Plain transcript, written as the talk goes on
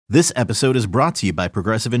This episode is brought to you by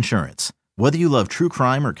Progressive Insurance. Whether you love true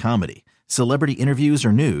crime or comedy, celebrity interviews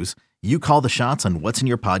or news, you call the shots on what's in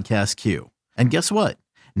your podcast queue. And guess what?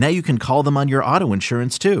 Now you can call them on your auto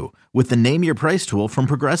insurance too with the Name Your Price tool from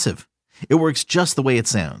Progressive. It works just the way it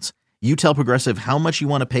sounds. You tell Progressive how much you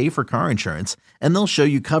want to pay for car insurance, and they'll show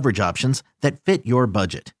you coverage options that fit your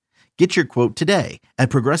budget. Get your quote today at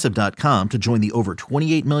Progressive.com to join the over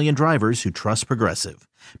 28 million drivers who trust Progressive.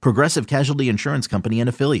 Progressive Casualty Insurance Company and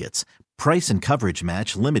Affiliates. Price and coverage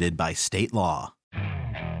match limited by state law.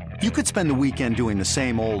 You could spend the weekend doing the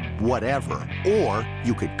same old whatever, or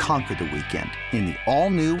you could conquer the weekend in the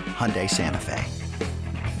all-new Hyundai Santa Fe.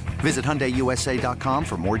 Visit HyundaiUSA.com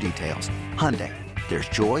for more details. Hyundai, there's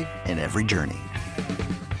joy in every journey.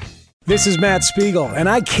 This is Matt Spiegel, and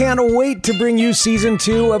I can't wait to bring you Season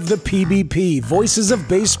 2 of the PBP, Voices of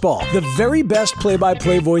Baseball. The very best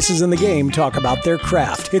play-by-play voices in the game talk about their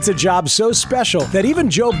craft. It's a job so special that even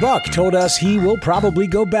Joe Buck told us he will probably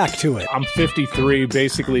go back to it. I'm 53,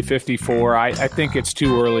 basically 54. I think it's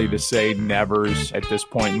too early to say nevers at this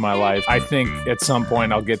point in my life. I think at some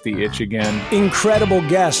point I'll get the itch again. Incredible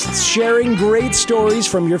guests sharing great stories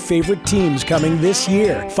from your favorite teams coming this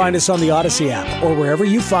year. Find us on the Odyssey app or wherever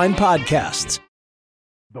you find podcasts.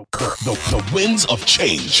 The winds of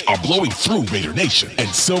change are blowing through Raider Nation, and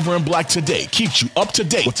Silver and Black Today keeps you up to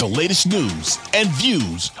date with the latest news and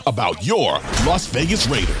views about your Las Vegas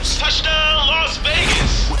Raiders. Touchdown, Las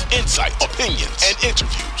Vegas! With insight, opinions, and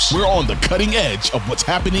interviews. We're on the cutting edge of what's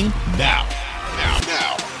happening now.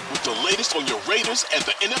 With the latest on your Raiders and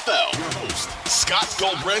the NFL. Your host, Scott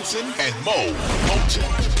Goldbranson and Mo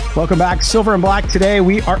Moton. Welcome back, Silver and Black. Today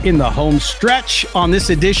we are in the home stretch on this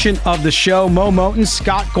edition of the show. Mo Moton,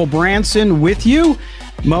 Scott Goldbranson with you.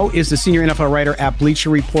 Mo is the senior NFL writer at Bleacher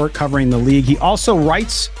Report covering the league. He also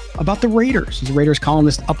writes about the Raiders. He's a Raiders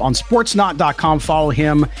columnist up on sportsnot.com. Follow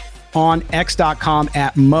him on x.com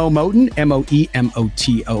at Mo Moton,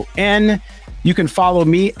 Moemoton. You can follow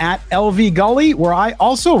me at LV Gully, where I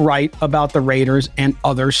also write about the Raiders and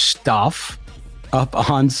other stuff up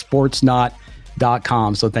on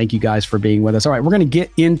sportsnot.com. So thank you guys for being with us. All right, we're going to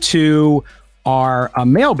get into our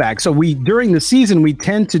mailbag. So during the season, we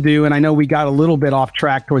tend to do, and I know we got a little bit off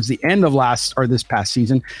track towards the end of this past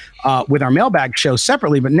season with our mailbag show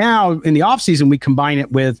separately. But now in the off season, we combine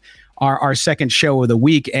it with our second show of the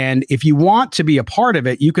week. And if you want to be a part of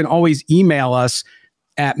it, you can always email us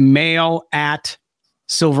at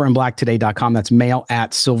mail@silverandblacktoday.com. That's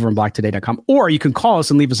mail@silverandblacktoday.com. Or you can call us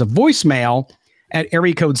and leave us a voicemail at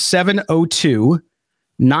area code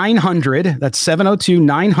 702-900. That's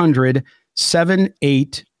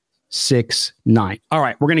 702-900-7869. All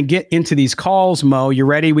right, we're going to get into these calls, Mo. You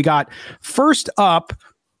ready? We got first up,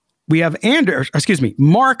 we have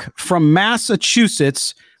Mark from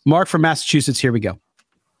Massachusetts. Mark from Massachusetts, here we go.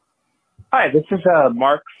 Hi, this is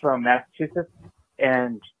Mark from Massachusetts.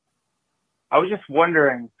 And I was just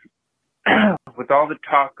wondering, with all the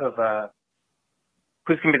talk of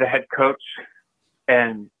who's going to be the head coach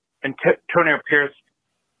and Antonio Pierce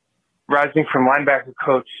rising from linebacker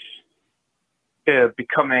coach to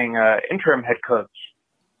becoming interim head coach,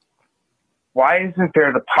 why isn't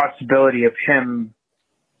there the possibility of him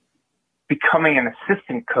becoming an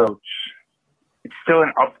assistant coach? It's still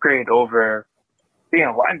an upgrade over being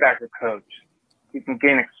a linebacker coach. He can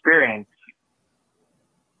gain experience.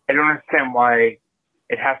 I don't understand why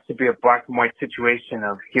it has to be a black and white situation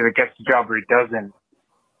of he either gets the job or he doesn't.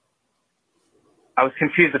 I was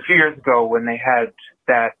confused a few years ago when they had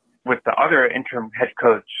that with the other interim head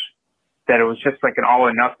coach, that it was just like an all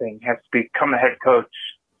or nothing. He has to become the head coach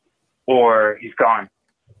or he's gone.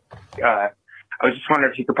 I was just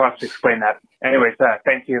wondering if you could possibly explain that. Anyways,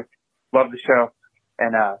 thank you. Love the show.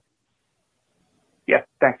 And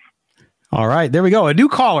thanks. All right, there we go. A new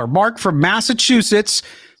caller, Mark from Massachusetts,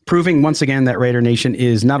 proving once again that Raider Nation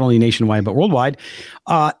is not only nationwide, but worldwide.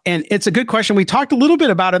 And it's a good question. We talked a little bit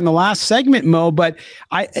about it in the last segment, Mo, but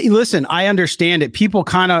I understand it. People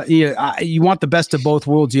kind of, you want the best of both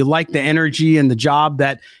worlds. You like the energy and the job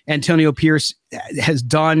that Antonio Pierce has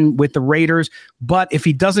done with the Raiders. But if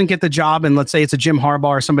he doesn't get the job, and let's say it's a Jim Harbaugh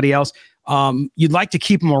or somebody else, you'd like to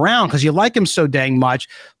keep him around because you like him so dang much.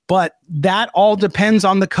 But that all depends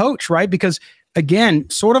on the coach, right? Because again,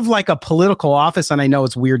 sort of like a political office, and I know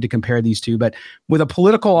it's weird to compare these two, but with a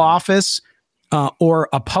political office or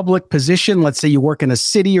a public position, let's say you work in a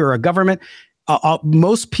city or a government,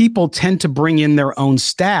 most people tend to bring in their own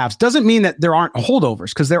staffs. Doesn't mean that there aren't holdovers,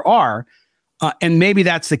 because there are, and maybe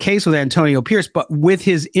that's the case with Antonio Pierce, but with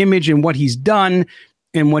his image and what he's done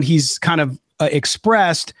and what he's kind of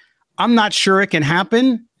expressed, I'm not sure it can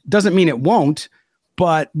happen. Doesn't mean it won't.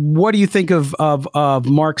 But what do you think of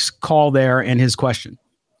Mark's call there and his question?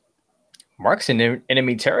 Mark's in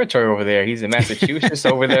enemy territory over there. He's in Massachusetts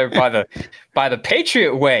over there by the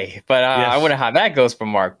Patriot Way. But Yes. I wonder how that goes for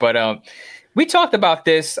Mark. But we talked about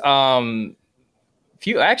this a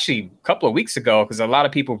couple of weeks ago, because a lot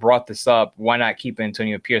of people brought this up. Why not keep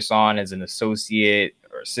Antonio Pierce on as an associate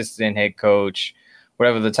or assistant head coach,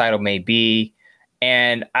 whatever the title may be?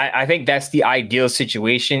 And I think that's the ideal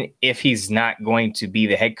situation if he's not going to be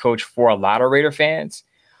the head coach for a lot of Raider fans.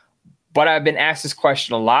 But I've been asked this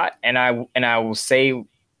question a lot, and I will say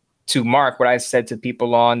to Mark what I said to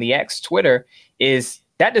people on the X Twitter is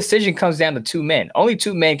that decision comes down to two men. Only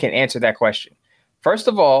two men can answer that question. First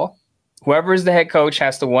of all, whoever is the head coach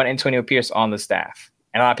has to want Antonio Pierce on the staff.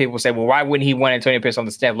 And a lot of people say, well, why wouldn't he want Antonio Pierce on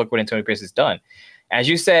the staff? Look what Antonio Pierce has done. As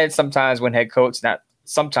you said, sometimes when head coach, not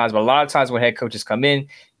sometimes, but a lot of times when head coaches come in,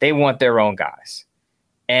 they want their own guys.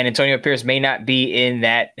 And Antonio Pierce may not be in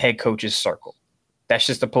that head coach's circle. That's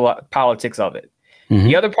just the politics of it. Mm-hmm.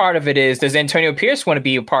 The other part of it is, does Antonio Pierce want to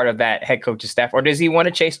be a part of that head coach's staff, or does he want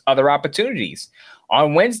to chase other opportunities?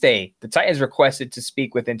 On Wednesday, the Titans requested to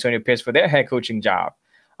speak with Antonio Pierce for their head coaching job.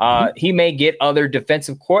 He may get other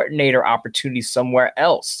defensive coordinator opportunities somewhere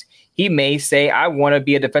else. He may say, I want to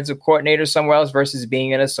be a defensive coordinator somewhere else versus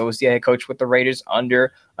being an associate head coach with the Raiders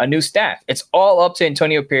under a new staff. It's all up to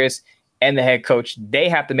Antonio Pierce and the head coach. They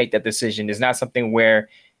have to make that decision. It's not something where,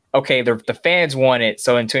 okay, the fans want it,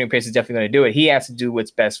 so Antonio Pierce is definitely going to do it. He has to do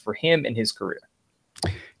what's best for him and his career.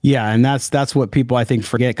 Yeah, and that's what people, I think,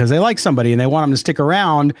 forget, because they like somebody and they want him to stick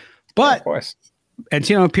around. But yeah, of course,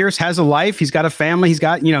 Antonio Pierce has a life. He's got a family. He's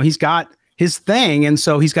got his thing, and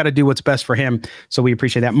so he's got to do what's best for him. So we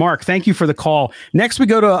appreciate that. Mark, thank you for the call. Next, we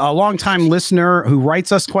go to a longtime listener who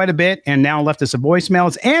writes us quite a bit and now left us a voicemail.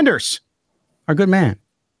 It's Anders, our good man.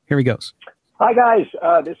 Here he goes. Hi, guys.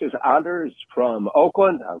 This is Anders from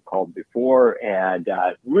Oakland. I've called before and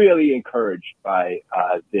really encouraged by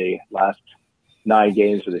the last 9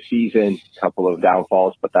 games of the season. A couple of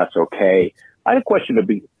downfalls, but that's okay. I had a question to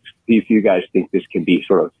see if you guys think this can be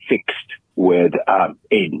sort of fixed with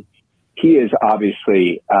Aiden. He is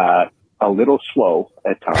obviously a little slow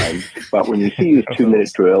at times, but when you see his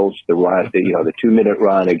 2-minute drills, the 2-minute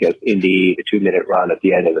run against Indy, the 2-minute run at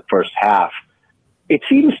the end of the first half, it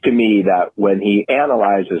seems to me that when he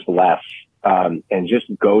analyzes less and just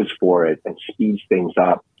goes for it and speeds things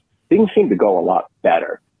up, things seem to go a lot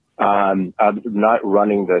better. Not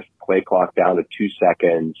running the play clock down to 2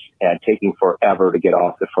 seconds and taking forever to get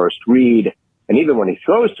off the first read. And even when he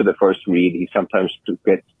throws to the first read, he sometimes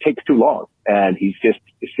takes too long, and it's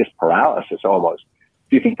just paralysis almost.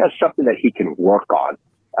 Do you think that's something that he can work on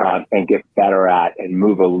and get better at and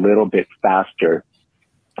move a little bit faster?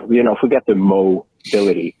 Forget the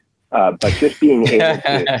mobility, but just being able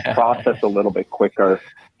to process a little bit quicker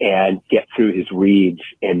and get through his reads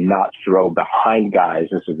and not throw behind guys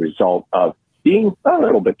as a result of being a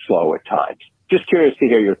little bit slow at times. Just curious to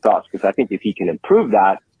hear your thoughts, because I think if he can improve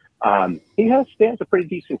that, he stands a pretty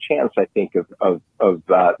decent chance, I think, of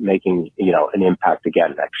making an impact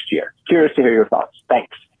again next year. Curious to hear your thoughts.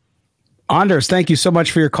 Thanks. Anders, thank you so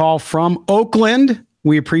much for your call from Oakland.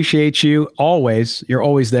 We appreciate you always. You're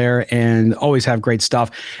always there and always have great stuff.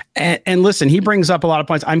 And listen, he brings up a lot of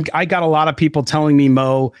points. I got a lot of people telling me,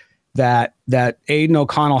 Mo, that Aiden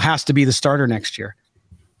O'Connell has to be the starter next year.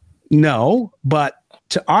 No, but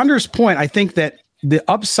to Anders' point, I think that the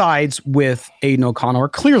upsides with Aiden O'Connell are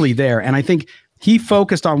clearly there. And I think he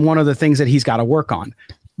focused on one of the things that he's got to work on.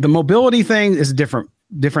 The mobility thing is a different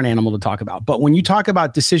animal to talk about. But when you talk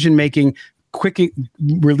about decision-making,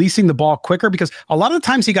 releasing the ball quicker, because a lot of the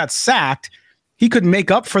times he got sacked, he could make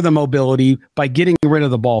up for the mobility by getting rid of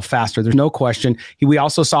the ball faster. There's no question. We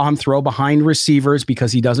also saw him throw behind receivers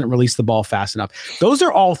because he doesn't release the ball fast enough. Those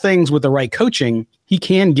are all things with the right coaching he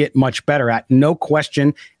can get much better at, no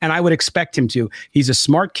question. And I would expect him to. He's a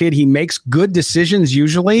smart kid. He makes good decisions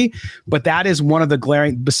usually, but that is one of the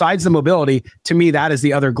glaring, besides the mobility, to me, that is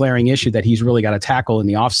the other glaring issue that he's really got to tackle in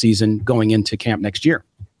the offseason going into camp next year.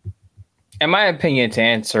 In my opinion, to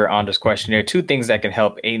answer Anders' question, there are two things that can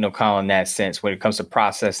help Aiden O'Connell in that sense when it comes to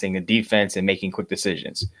processing the defense and making quick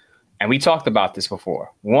decisions. And we talked about this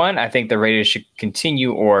before. One, I think the Raiders should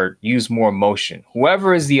continue or use more motion.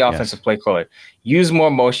 Whoever is the offensive play caller, use more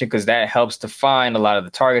motion, because that helps define a lot of the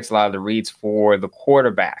targets, a lot of the reads for the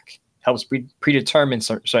quarterback. Helps predetermine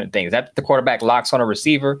certain things. That the quarterback locks on a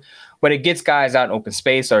receiver, but it gets guys out in open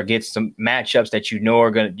space or gets some matchups that you're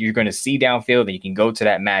going to see downfield, and you can go to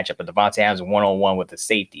that matchup. But Devontae Adams one-on-one with the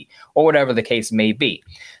safety or whatever the case may be.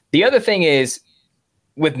 The other thing is,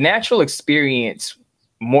 with natural experience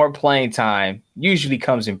more playing time usually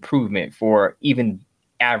comes improvement for even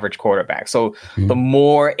average quarterback. So the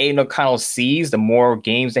more Aiden O'Connell sees, the more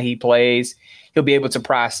games that he plays, he'll be able to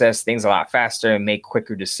process things a lot faster and make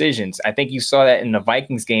quicker decisions. I think you saw that in the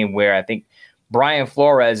Vikings game where I think Brian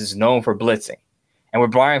Flores is known for blitzing. And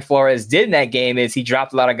what Brian Flores did in that game is he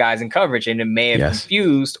dropped a lot of guys in coverage, and it may have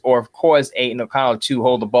confused or caused Aiden O'Connell to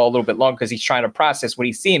hold the ball a little bit longer because he's trying to process what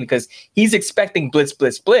he's seeing, because he's expecting blitz,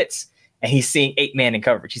 and he's seeing 8-man in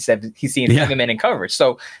coverage. He said he's seeing 7-man in coverage.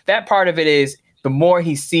 So that part of it is the more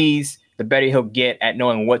he sees, the better he'll get at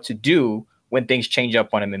knowing what to do when things change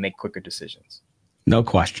up on him and make quicker decisions. No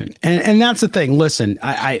question. And that's the thing. Listen,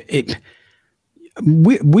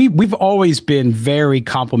 we've always been very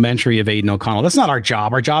complimentary of Aiden O'Connell. That's not our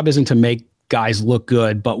job. Our job isn't to make guys look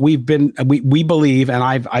good, but we believe, and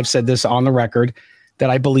I've said this on the record, that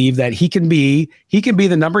I believe that he can be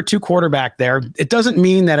the number 2 quarterback there. It doesn't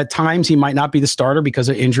mean that at times he might not be the starter because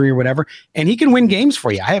of injury or whatever, and he can win games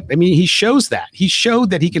for you. He shows that. He showed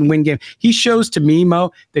that he can win games. He shows to me,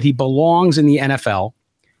 Mo, that he belongs in the NFL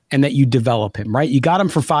and that you develop him, right? You got him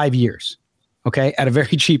for 5 years. Okay, at a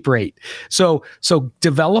very cheap rate. So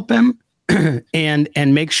develop him and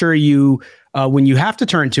make sure you when you have to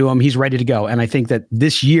turn to him, he's ready to go. And I think that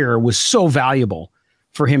this year was so valuable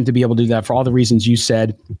for him to be able to do that for all the reasons you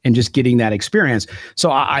said and just getting that experience.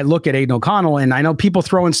 So I look at Aiden O'Connell, and I know people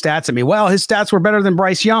throwing stats at me. Well, his stats were better than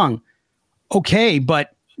Bryce Young. Okay,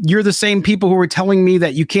 but you're the same people who were telling me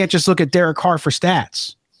that you can't just look at Derek Carr for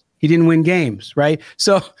stats. He didn't win games, right?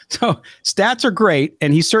 So stats are great.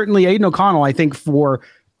 And he's certainly, Aiden O'Connell, I think, for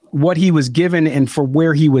what he was given and for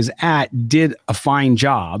where he was at, did a fine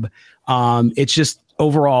job. It's just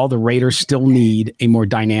overall, the Raiders still need a more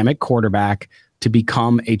dynamic quarterback to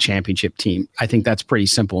become a championship team. I think that's pretty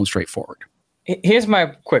simple and straightforward. Here's my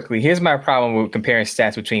problem with comparing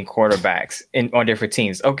stats between quarterbacks on different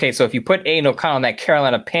teams. Okay, so if you put Aiden O'Connell in that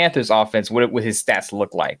Carolina Panthers offense, what would his stats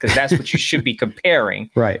look like? Because that's what you should be comparing.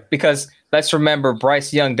 Right. Because let's remember,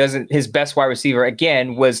 Bryce Young his best wide receiver,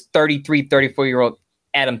 again, was 34-year-old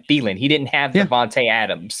Adam Thielen. He didn't have Devontae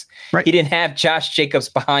Adams. Right. He didn't have Josh Jacobs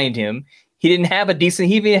behind him. He didn't have a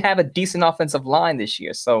decent offensive line this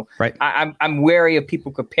year. So I'm wary of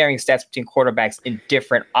people comparing stats between quarterbacks in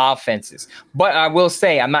different offenses. But I will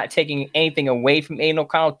say I'm not taking anything away from Aiden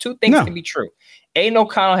O'Connell. Two things can be true. Aiden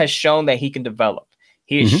O'Connell has shown that he can develop.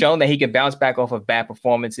 He has shown that he can bounce back off of bad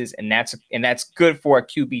performances, and that's good for a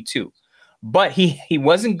QB2. But he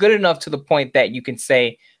wasn't good enough to the point that you can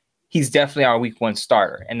say he's definitely our week 1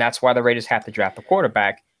 starter. And that's why the Raiders have to draft a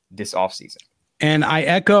quarterback this offseason. And I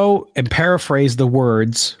echo and paraphrase the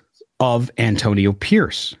words of Antonio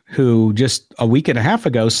Pierce, who just a week and a half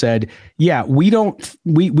ago said, yeah, we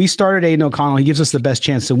started Aiden O'Connell. He gives us the best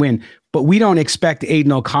chance to win, but we don't expect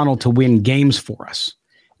Aiden O'Connell to win games for us.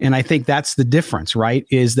 And I think that's the difference, right?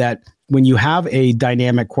 Is that when you have a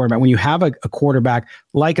dynamic quarterback, when you have a quarterback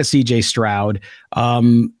like a CJ Stroud,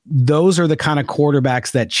 those are the kind of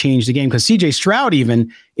quarterbacks that change the game. Because CJ Stroud,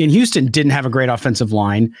 even in Houston, didn't have a great offensive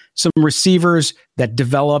line. Some receivers that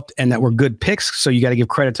developed and that were good picks. So you got to give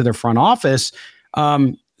credit to their front office.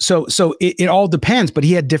 So it all depends, but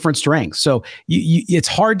he had different strengths. So it's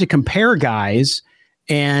hard to compare guys.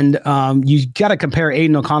 And you got to compare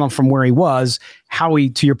Aiden O'Connell from where he was, how he,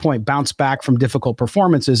 to your point, bounced back from difficult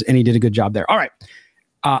performances, and he did a good job there. All right.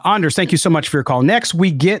 Anders, thank you so much for your call. Next,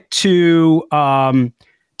 we get to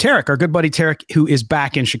Tarek, our good buddy Tarek, who is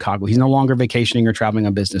back in Chicago. He's no longer vacationing or traveling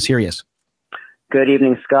on business. Here he is. Good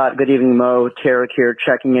evening, Scott. Good evening, Mo. Tarek here,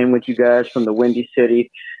 checking in with you guys from the Windy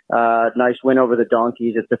City. Nice win over the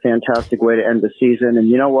Donkeys. It's a fantastic way to end the season. And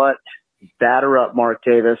you know what? Batter up, Mark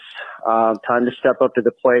Davis. Time to step up to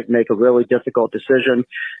the plate and make a really difficult decision.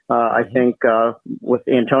 I think with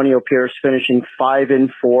Antonio Pierce finishing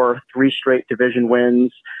 5-4, 3 straight division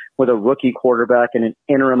wins with a rookie quarterback and an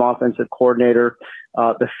interim offensive coordinator,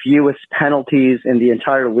 the fewest penalties in the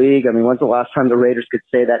entire league. I mean, when's the last time the Raiders could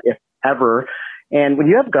say that, if ever? And when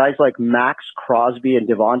you have guys like Max Crosby and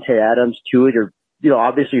Devontae Adams, two of your,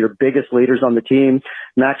 obviously your biggest leaders on the team,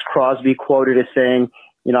 Max Crosby quoted as saying,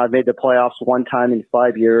 I've made the playoffs 1 time in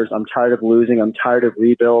 5 years. I'm tired of losing. I'm tired of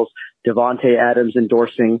rebuilds. Devontae Adams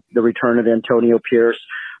endorsing the return of Antonio Pierce.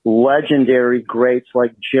 Legendary greats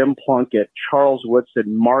like Jim Plunkett, Charles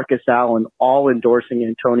Woodson, Marcus Allen, all endorsing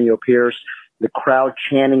Antonio Pierce. The crowd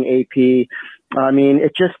chanting AP. I mean,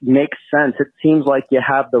 it just makes sense. It seems like you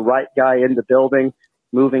have the right guy in the building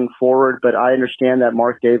moving forward, but I understand that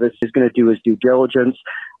Mark Davis is going to do his due diligence.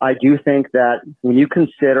 I do think that when you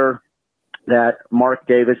consider that Mark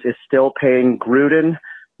Davis is still paying Gruden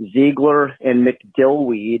Ziegler and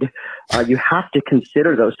McDillweed, you have to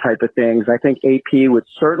consider those type of things. I think AP would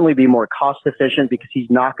certainly be more cost efficient because he's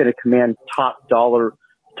not going to command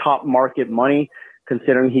top market money,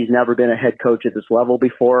 considering he's never been a head coach at this level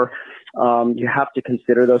before. You have to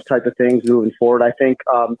consider those type of things moving forward. I think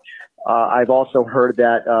I've also heard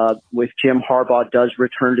that if Jim Harbaugh does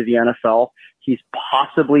return to the NFL, he's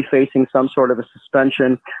possibly facing some sort of a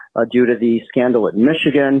suspension due to the scandal at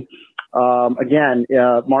Michigan. Again,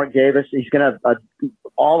 Mark Davis, he's going to,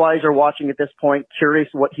 all eyes are watching at this point, curious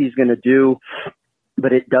what he's going to do.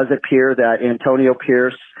 But it does appear that Antonio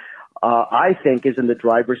Pierce, I think, is in the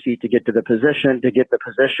driver's seat to get the position.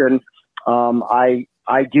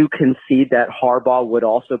 I do concede that Harbaugh would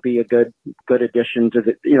also be a good addition to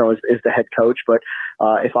the, as the head coach. But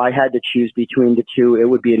if I had to choose between the two, it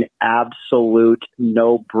would be an absolute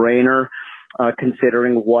no-brainer,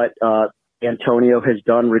 considering what Antonio has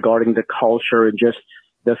done regarding the culture and just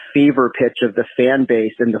the fever pitch of the fan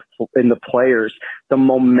base and the players, the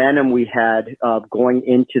momentum we had going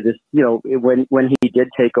into this, when he did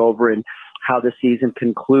take over and how the season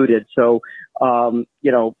concluded. So,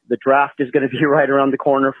 the draft is going to be right around the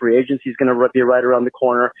corner. Free agency is going to be right around the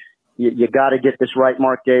corner. You got to get this right,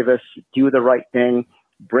 Mark Davis. Do the right thing.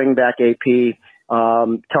 Bring back AP.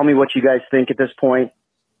 Tell me what you guys think at this point.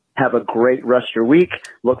 Have a great rest of your week.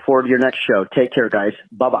 Look forward to your next show. Take care, guys.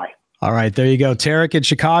 Bye-bye. All right, there you go. Tarek in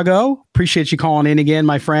Chicago. Appreciate you calling in again,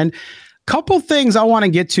 my friend. Couple things I want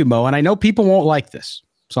to get to, Mo, and I know people won't like this,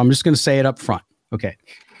 so I'm just going to say it up front. Okay.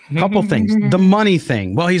 Couple things. The money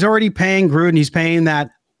thing. Well, he's already paying Gruden. He's paying that.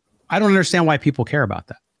 I don't understand why people care about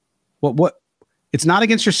that. What? It's not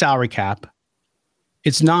against your salary cap.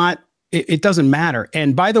 It's not. It doesn't matter.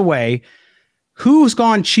 And by the way, who's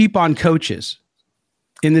gone cheap on coaches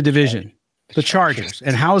in the division? The Chargers.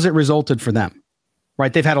 And how has it resulted for them?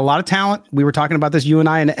 Right? They've had a lot of talent. We were talking about this, you and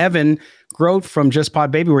I and Evan Grote from Just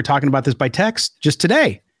Pod Baby. We were talking about this by text just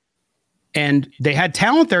today. And they had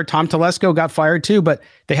talent there. Tom Telesco got fired too, but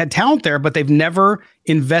they had talent there, but they've never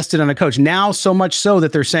invested on a coach. Now, so much so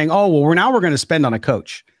that they're saying, oh, well, we're going to spend on a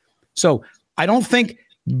coach. So I don't think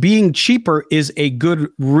being cheaper is a good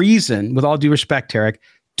reason, with all due respect, Tarek,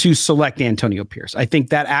 to select Antonio Pierce. I think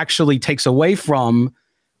that actually takes away from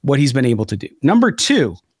what he's been able to do. Number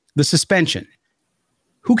two, the suspension.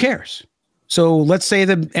 Who cares? So let's say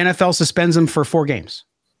the NFL suspends him for 4 games.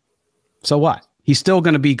 So what? He's still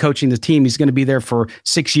going to be coaching the team. He's going to be there for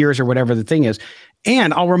 6 years or whatever the thing is.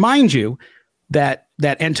 And I'll remind you that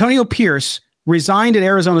Antonio Pierce resigned at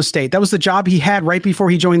Arizona State. That was the job he had right before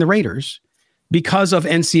he joined the Raiders because of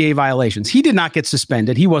NCAA violations. He did not get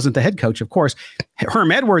suspended. He wasn't the head coach, of course.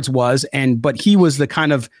 Herm Edwards was, but he was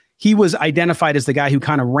he was identified as the guy who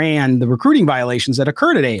kind of ran the recruiting violations that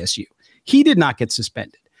occurred at ASU. He did not get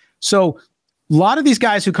suspended. So a lot of these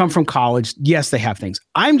guys who come from college, yes, they have things.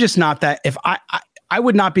 I'm just not that. If I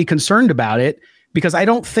would not be concerned about it, because I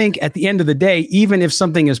don't think at the end of the day, even if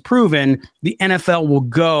something is proven, the NFL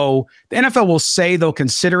will say they'll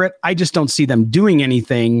consider it. I just don't see them doing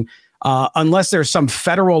anything unless there's some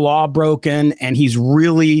federal law broken and he's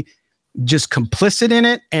really just complicit in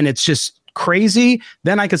it and it's just crazy.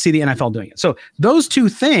 Then I could see the NFL doing it. So those two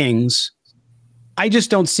things I just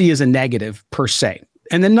don't see as a negative per se.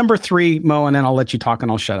 And then number 3, Mo, and then I'll let you talk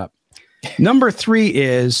and I'll shut up. Number 3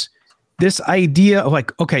 is this idea of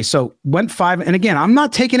okay, so went 5. And again, I'm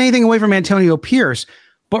not taking anything away from Antonio Pierce,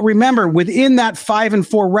 but remember, within that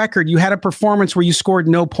 5-4 record, you had a performance where you scored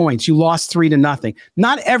no points. You lost 3-0.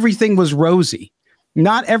 Not everything was rosy.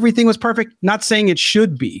 Not everything was perfect. Not saying it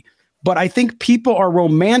should be, but I think people are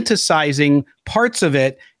romanticizing parts of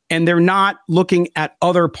it and they're not looking at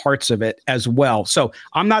other parts of it as well. So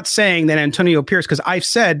I'm not saying that Antonio Pierce, because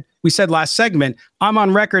we said last segment, I'm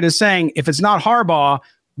on record as saying if it's not Harbaugh,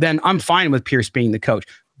 then I'm fine with Pierce being the coach.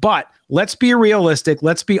 But let's be realistic.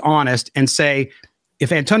 Let's be honest and say,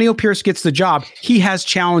 if Antonio Pierce gets the job, he has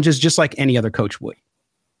challenges just like any other coach would.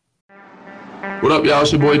 What up, y'all?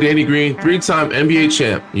 It's your boy Danny Green, 3-time NBA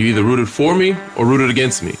champ. You either rooted for me or rooted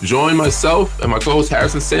against me. Join myself and my co-host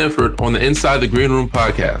Harrison Sanford on the Inside the Green Room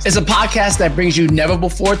podcast. It's a podcast that brings you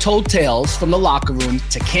never-before-told tales from the locker room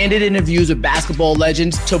to candid interviews with basketball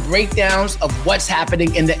legends to breakdowns of what's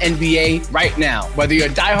happening in the NBA right now. Whether you're a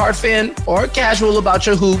diehard fan or casual about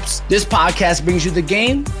your hoops, this podcast brings you the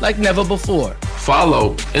game like never before.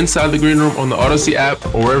 Follow Inside the Green Room on the Odyssey app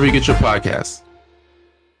or wherever you get your podcasts.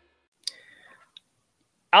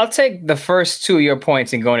 I'll take the first 2 of your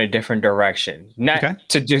points and go in a different direction.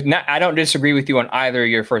 I don't disagree with you on either of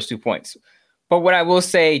your first 2 points. But what I will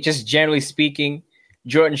say, just generally speaking,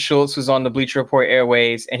 Jordan Schultz was on the Bleacher Report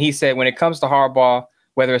airways, and he said when it comes to Harbaugh,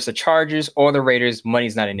 whether it's the Chargers or the Raiders,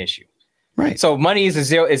 money's not an issue. Right. So money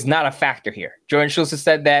is not a factor here. Jordan Schultz has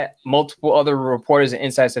said that. Multiple other reporters and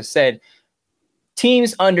insiders have said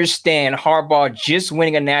teams understand Harbaugh just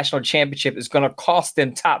winning a national championship is going to cost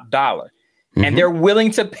them top dollar. Mm-hmm. And they're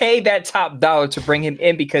willing to pay that top dollar to bring him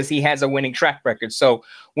in because he has a winning track record. So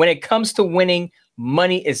when it comes to winning,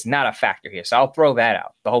 money is not a factor here. So I'll throw that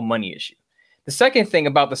out, the whole money issue. The second thing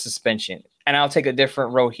about the suspension, and I'll take a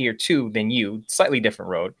different road here too than you, slightly different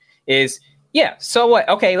road, is so what?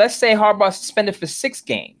 Okay, let's say Harbaugh suspended for 6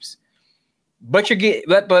 games, but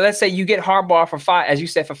let's say you get Harbaugh for 5, as you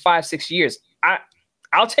said, for 5-6 years.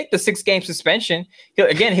 I'll take the 6-game suspension.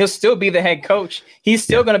 He'll still be the head coach. He's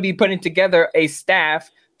still going to be putting together a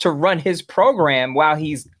staff to run his program while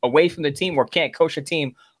he's away from the team or can't coach a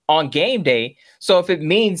team on game day. So if it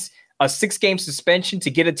means a 6-game suspension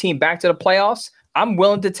to get a team back to the playoffs, I'm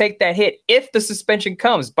willing to take that hit if the suspension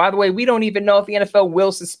comes. By the way, we don't even know if the NFL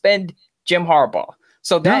will suspend Jim Harbaugh.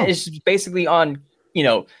 So that is basically on,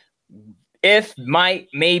 if, might,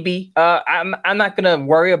 maybe. I'm not going to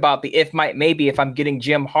worry about the if, might, maybe if I'm getting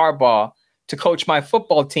Jim Harbaugh to coach my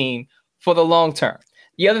football team for the long term.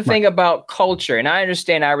 The other thing about culture, and I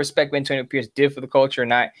understand, I respect what Antonio Pierce did for the culture,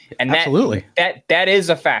 and absolutely that is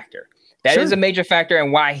a factor. That is a major factor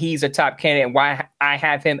in why he's a top candidate and why I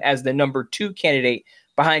have him as the number 2 candidate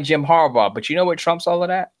behind Jim Harbaugh. But you know what trumps all of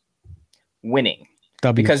that? Winning.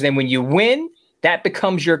 Because then when you win, that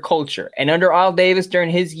becomes your culture. And under Al Davis during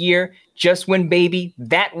his year, just win, baby,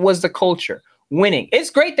 that was the culture. Winning. It's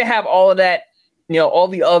great to have all of that, all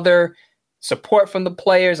the other support from the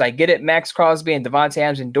players. I get it. Max Crosby and Devontae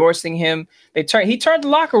Adams endorsing him. He turned the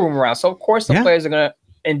locker room around. So, of course, the players are going to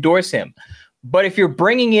endorse him. But if you're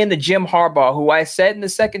bringing in the Jim Harbaugh, who I said in the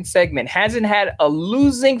second segment, hasn't had a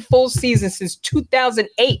losing full season since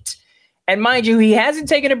 2008. And mind you, he hasn't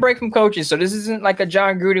taken a break from coaching. So this isn't like a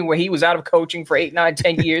John Gruden where he was out of coaching for 8, 9,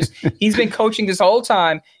 10 years. He's been coaching this whole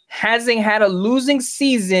time, hasn't had a losing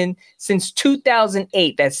season since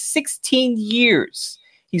 2008. That's 16 years.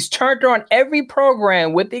 He's turned around every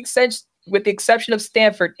program with the exception of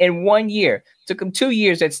Stanford in 1 year. Took him 2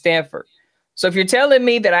 years at Stanford. So if you're telling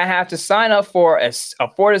me that I have to sign up for a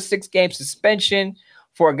 4 to 6 game suspension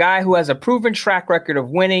for a guy who has a proven track record of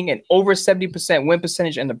winning and over 70% win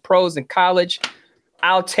percentage in the pros in college,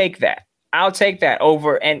 I'll take that. I'll take that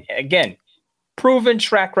over. And again, proven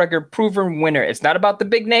track record, proven winner. It's not about the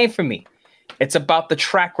big name for me. It's about the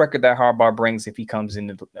track record that Harbaugh brings if he comes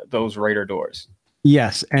into those Raider doors.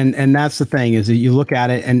 Yes. And that's the thing is that you look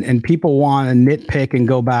at it and people want to nitpick and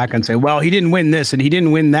go back and say, well, he didn't win this and he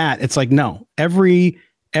didn't win that. It's like, no, every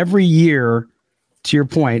year, to your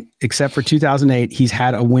point, except for 2008, he's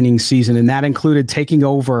had a winning season. And that included taking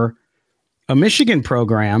over a Michigan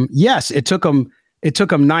program. Yes, it took him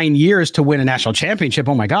 9 years to win a national championship.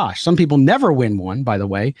 Oh my gosh. Some people never win one, by the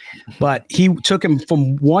way, but he took him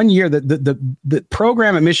from 1 year. The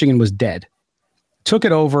program at Michigan was dead. Took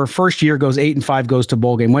it over. First year goes 8-5, goes to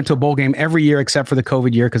bowl game. Went to a bowl game every year except for the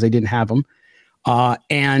COVID year because they didn't have them.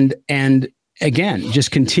 And again,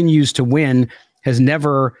 just continues to win. Has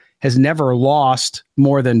never lost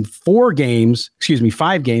more than 5 games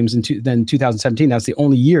in 2017. That's the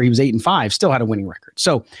only year he was 8-5. Still had a winning record.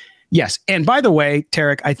 So yes. And by the way,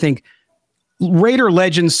 Tarek, I think Raider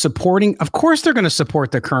legends supporting, of course they're going to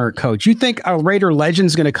support the current coach. You think a Raider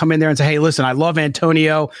legend's going to come in there and say, hey, listen, I love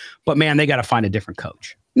Antonio, but man, they got to find a different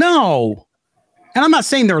coach. No. And I'm not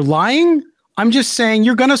saying they're lying. I'm just saying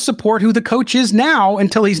you're going to support who the coach is now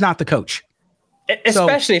until he's not the coach.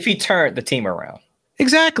 Especially if he turned the team around.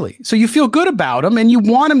 Exactly. So you feel good about him and you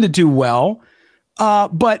want him to do well.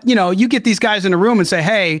 But you get these guys in a room and say,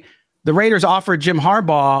 hey, the Raiders offered Jim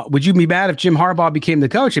Harbaugh. Would you be mad if Jim Harbaugh became the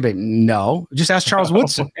coach? You'd be, no. Just ask Charles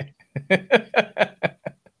Woodson.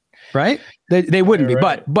 Right? They wouldn't be.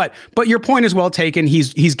 Right. But your point is well taken.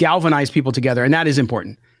 He's galvanized people together, and that is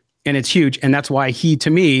important. And it's huge. And that's why he, to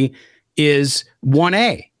me, is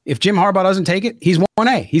 1A. If Jim Harbaugh doesn't take it, he's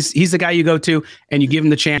 1A. He's the guy you go to, and you give him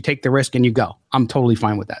the chance, take the risk, and you go. I'm totally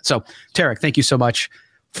fine with that. So, Tarek, thank you so much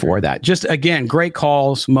for that. Just, again, great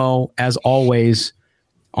calls, Mo, as always.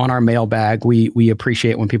 On our mailbag, we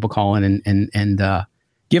appreciate when people call in and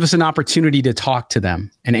give us an opportunity to talk to them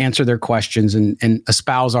and answer their questions and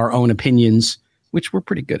espouse our own opinions, which we're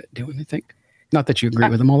pretty good at doing, I think. Not that you agree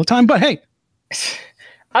with them all the time, but hey.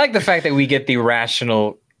 I like the fact that we get the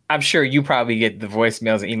rational. I'm sure you probably get the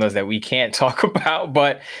voicemails and emails that we can't talk about,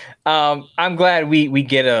 but I'm glad we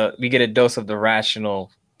get a dose of the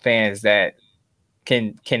rational fans that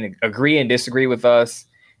can agree and disagree with us.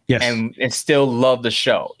 Yes. And still love the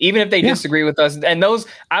show, even if they disagree with us. And those,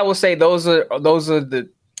 I will say, those are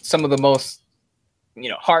some of the most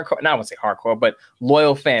hardcore, not I won't say hardcore, but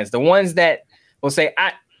loyal fans, the ones that will say,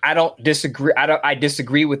 I don't disagree. I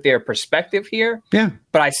disagree with their perspective here. Yeah.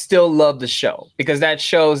 But I still love the show because that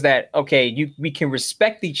shows that, okay, we can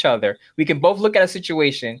respect each other. We can both look at a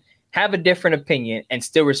situation, have a different opinion, and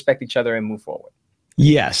still respect each other and move forward.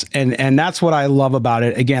 Yes. And that's what I love about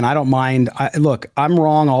it. Again, I don't mind. Look, I'm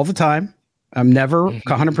wrong all the time. I'm never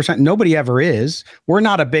 100%. Nobody ever is. We're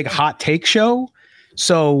not a big hot take show.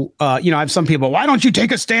 So, I have some people, why don't you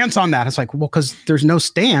take a stance on that? It's like, well, because there's no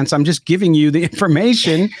stance. I'm just giving you the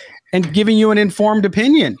information and giving you an informed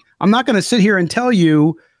opinion. I'm not going to sit here and tell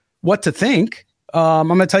you what to think. I'm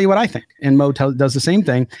going to tell you what I think. And Mo does the same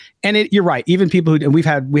thing. And you're right. Even people who we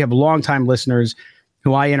have longtime listeners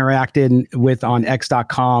who I interacted with on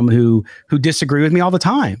X.com who disagree with me all the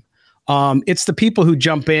time. It's the people who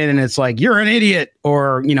jump in and it's like, you're an idiot,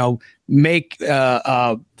 or, make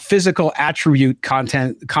physical attribute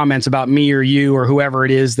comments about me or you or whoever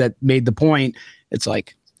it is that made the point. It's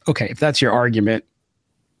like, okay, if that's your argument,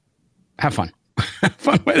 have fun. Have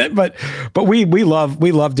fun with it. But we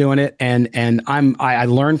love doing it. And I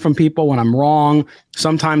learn from people when I'm wrong.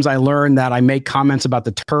 Sometimes I learn that I make comments about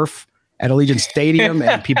the turf at Allegiant Stadium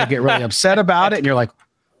and people get really upset about it. And you're like,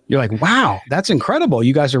 wow, that's incredible.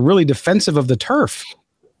 You guys are really defensive of the turf.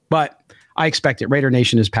 But I expect it. Raider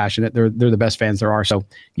Nation is passionate. They're the best fans there are. So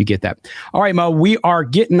you get that. All right, Mo, we are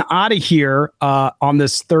getting out of here on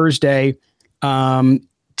this Thursday.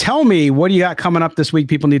 Tell me, what do you got coming up this week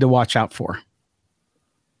people need to watch out for?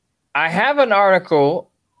 I have an article,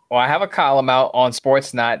 or I have a column out on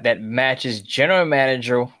Sportsnot that matches general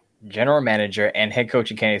manager, and head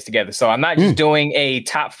coaching candidates together. So I'm not just doing a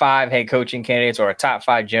top 5 head coaching candidates or a top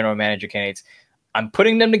 5 general manager candidates. I'm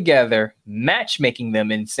putting them together, matchmaking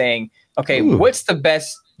them, and saying, okay, what's the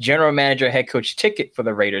best general manager head coach ticket for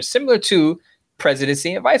the Raiders? Similar to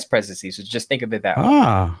presidency and vice presidency. So just think of it that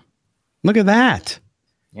way. Look at that.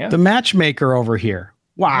 Yeah. The matchmaker over here.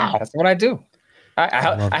 Wow. Yeah, that's what I do.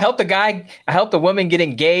 I helped the woman get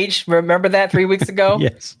engaged. Remember that 3 weeks ago?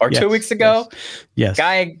 Yes. Or 2 weeks ago? Yes.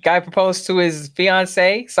 Guy proposed to his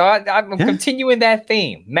fiance. So I'm continuing that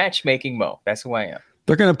theme. Matchmaking Mo. That's who I am.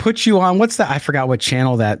 They're going to put you on, what's that? I forgot what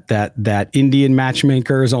channel that Indian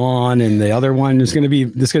matchmaker is on, and the other one is going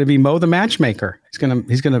to be Mo the matchmaker.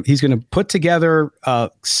 He's going to put together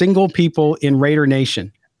single people in Raider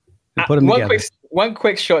Nation and put them together. One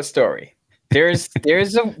quick short story. There's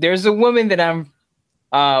a woman that I'm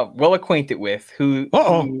well acquainted with who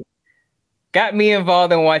got me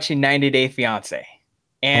involved in watching 90 Day Fiance.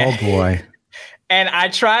 And, oh boy! And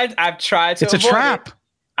I've tried to. It's a trap.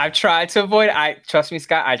 I've tried to avoid it. Trust me,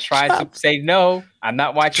 Scott. I tried to say no. I'm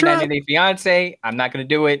not watching 90 Day Fiance. I'm not going to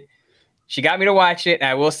do it. She got me to watch it, and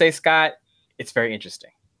I will say, Scott, it's very interesting.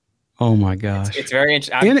 Oh my gosh, it's very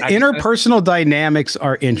interesting. Interpersonal dynamics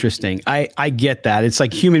are interesting. I get that. It's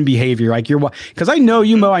like human behavior. Like because I know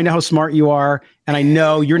you, Mo. I know how smart you are, and I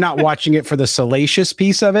know you're not watching it for the salacious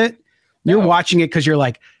piece of it. You're watching it because you're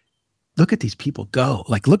like, look at these people go.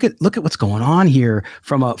 Like, look at what's going on here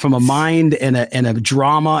from a mind and a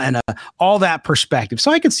drama and all that perspective.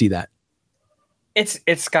 So I could see that. It's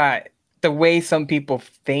Scott, the way some people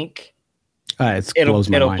think. Blows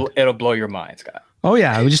my mind. It'll blow your mind, Scott. Oh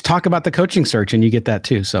yeah, we just talk about the coaching search and you get that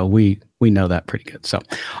too. So we know that pretty good. So,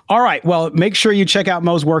 all right. Well, make sure you check out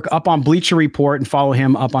Mo's work up on Bleacher Report and follow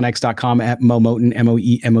him up on X.com at Mo Moton,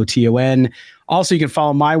 MOEMOTON. Also, you can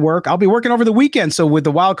follow my work. I'll be working over the weekend. So with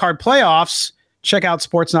the wild card playoffs, check out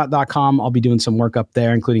sportsnot.com. I'll be doing some work up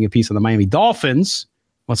there, including a piece on the Miami Dolphins.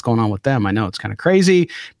 What's going on with them? I know it's kind of crazy,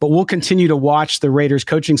 but we'll continue to watch the Raiders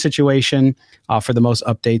coaching situation for the most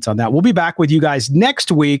updates on that. We'll be back with you guys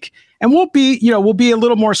next week, and we'll be a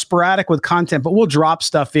little more sporadic with content, but we'll drop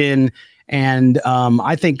stuff in. And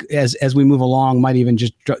I think as we move along, might even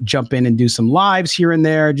just jump in and do some lives here and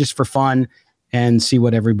there just for fun and see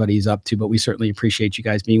what everybody's up to. But we certainly appreciate you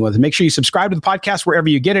guys being with us. Make sure you subscribe to the podcast wherever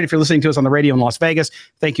you get it. If you're listening to us on the radio in Las Vegas,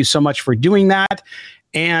 thank you so much for doing that.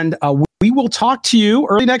 And we will talk to you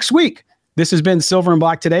early next week. This has been Silver and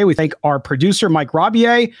Black Today. We thank our producer, Mike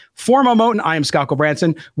Robier. For Mo Moton, I am Scott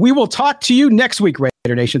Branson. We will talk to you next week,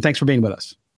 Raider Nation. Thanks for being with us.